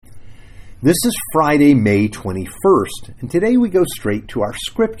This is Friday, May 21st, and today we go straight to our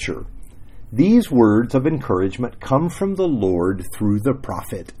scripture. These words of encouragement come from the Lord through the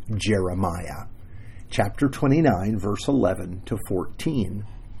prophet Jeremiah. Chapter 29, verse 11 to 14.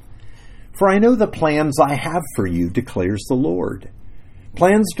 For I know the plans I have for you, declares the Lord.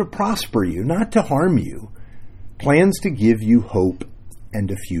 Plans to prosper you, not to harm you. Plans to give you hope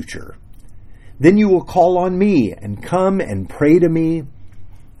and a future. Then you will call on me and come and pray to me,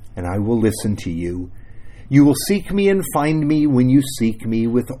 and I will listen to you. You will seek me and find me when you seek me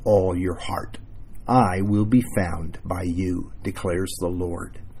with all your heart. I will be found by you, declares the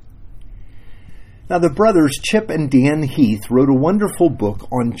Lord. Now the brothers Chip and Dan Heath wrote a wonderful book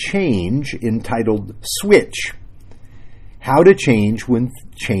on change entitled Switch: How to Change When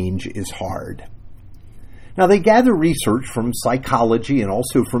Change is Hard. Now they gather research from psychology and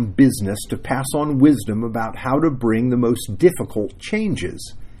also from business to pass on wisdom about how to bring the most difficult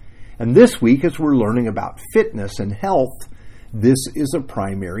changes. And this week, as we're learning about fitness and health, this is a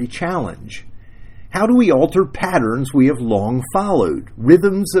primary challenge. How do we alter patterns we have long followed,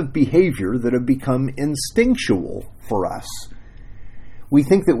 rhythms of behavior that have become instinctual for us? We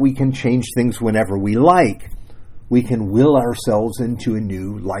think that we can change things whenever we like. We can will ourselves into a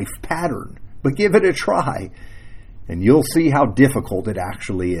new life pattern. But give it a try, and you'll see how difficult it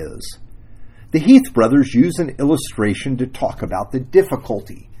actually is. The Heath brothers use an illustration to talk about the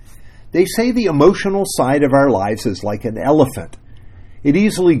difficulty. They say the emotional side of our lives is like an elephant. It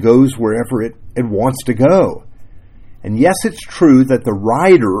easily goes wherever it wants to go. And yes, it's true that the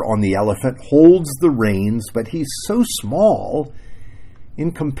rider on the elephant holds the reins, but he's so small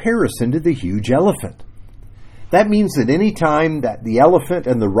in comparison to the huge elephant. That means that any time that the elephant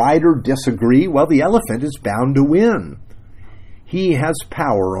and the rider disagree, well, the elephant is bound to win. He has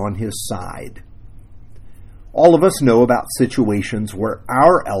power on his side. All of us know about situations where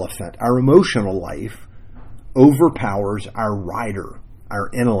our elephant, our emotional life, overpowers our rider, our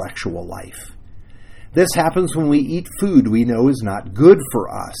intellectual life. This happens when we eat food we know is not good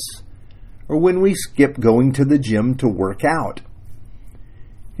for us, or when we skip going to the gym to work out.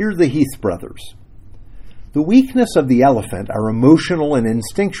 Here are the Heath brothers. The weakness of the elephant, our emotional and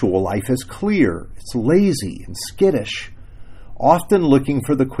instinctual life, is clear. It's lazy and skittish, often looking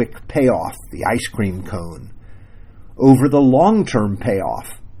for the quick payoff, the ice cream cone, over the long-term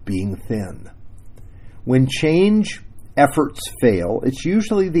payoff, being thin. When change efforts fail, it's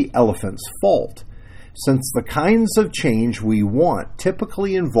usually the elephant's fault, since the kinds of change we want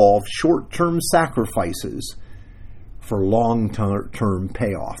typically involve short-term sacrifices for long-term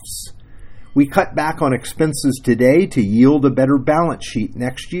payoffs. We cut back on expenses today to yield a better balance sheet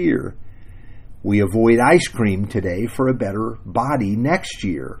next year. We avoid ice cream today for a better body next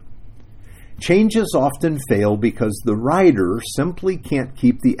year. Changes often fail because the rider simply can't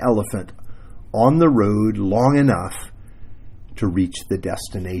keep the elephant on the road long enough to reach the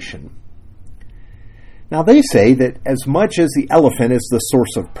destination. Now they say that as much as the elephant is the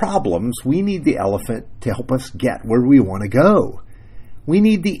source of problems, we need the elephant to help us get where we want to go. We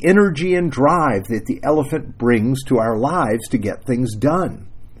need the energy and drive that the elephant brings to our lives to get things done.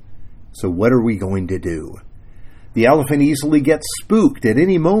 So what are we going to do? The elephant easily gets spooked at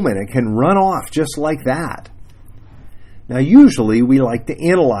any moment and can run off just like that. Now usually we like to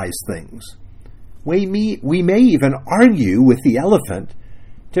analyze things. We may even argue with the elephant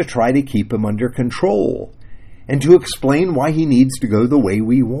to try to keep him under control and to explain why he needs to go the way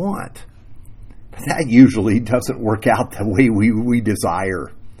we want. But that usually doesn't work out the way we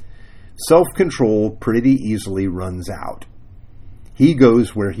desire. Self-control pretty easily runs out. He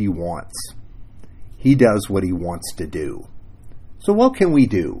goes where he wants. He does what he wants to do. So what can we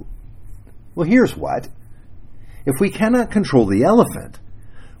do? Well, here's what. If we cannot control the elephant,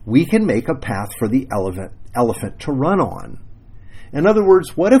 we can make a path for the elephant to run on. In other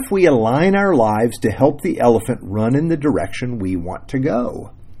words, what if we align our lives to help the elephant run in the direction we want to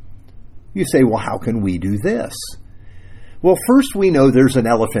go? You say, well, how can we do this? Well, first we know there's an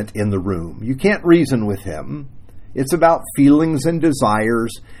elephant in the room. You can't reason with him. It's about feelings and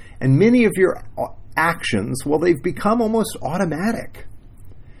desires, and many of your actions, well, they've become almost automatic.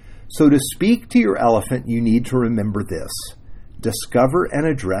 So to speak to your elephant, you need to remember this. Discover and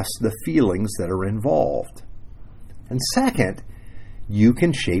address the feelings that are involved. And second, you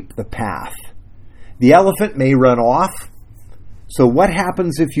can shape the path. The elephant may run off. So what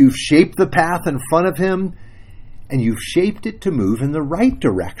happens if you've shaped the path in front of him and you've shaped it to move in the right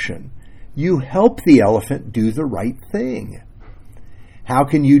direction? You help the elephant do the right thing. How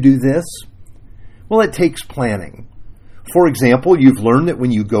can you do this? Well, it takes planning. For example, you've learned that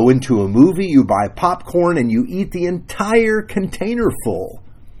when you go into a movie, you buy popcorn and you eat the entire container full.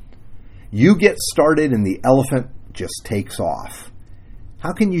 You get started and the elephant just takes off.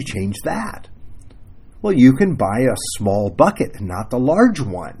 How can you change that? Well, you can buy a small bucket and not the large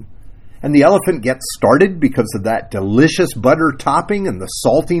one. And the elephant gets started because of that delicious butter topping and the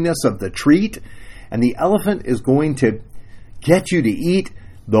saltiness of the treat. And the elephant is going to get you to eat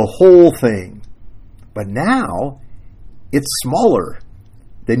the whole thing. But now it's smaller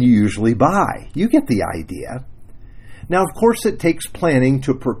than you usually buy. You get the idea. Now, of course, it takes planning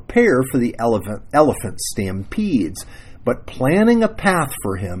to prepare for the elephant stampedes, but planning a path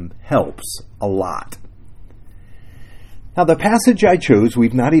for him helps a lot. Now, the passage I chose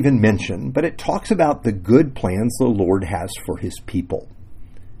we've not even mentioned, but it talks about the good plans the Lord has for his people.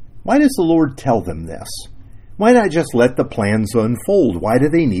 Why does the Lord tell them this? Why not just let the plans unfold? Why do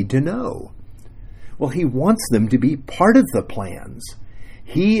they need to know? Well, he wants them to be part of the plans.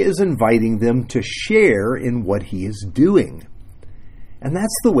 He is inviting them to share in what he is doing. And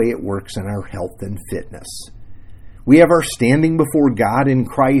that's the way it works in our health and fitness. We have our standing before God in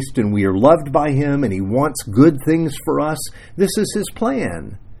Christ, and we are loved by him, and he wants good things for us. This is his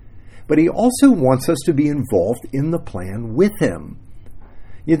plan. But he also wants us to be involved in the plan with him.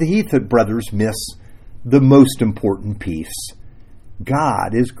 The Heath brothers miss the most important piece.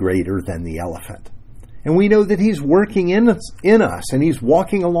 God is greater than the elephant. And we know that he's working in us, and he's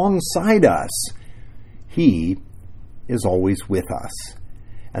walking alongside us. He is always with us.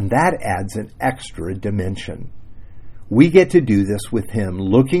 And that adds an extra dimension. We get to do this with him,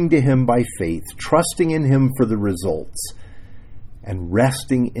 looking to him by faith, trusting in him for the results, and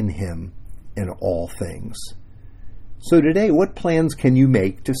resting in him in all things. So today, what plans can you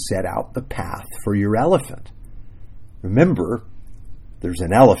make to set out the path for your elephant? Remember, there's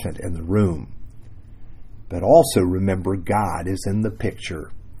an elephant in the room. But also remember, God is in the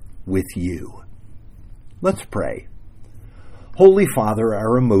picture with you. Let's pray. Holy Father,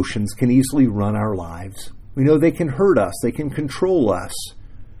 our emotions can easily run our lives. We know they can hurt us, they can control us,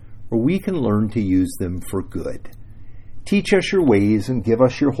 or we can learn to use them for good. Teach us your ways and give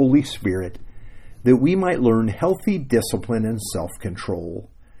us your Holy Spirit, that we might learn healthy discipline and self-control.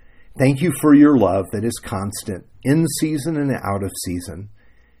 Thank you for your love that is constant, in season and out of season.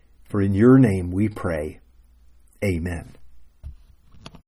 For in your name we pray. Amen.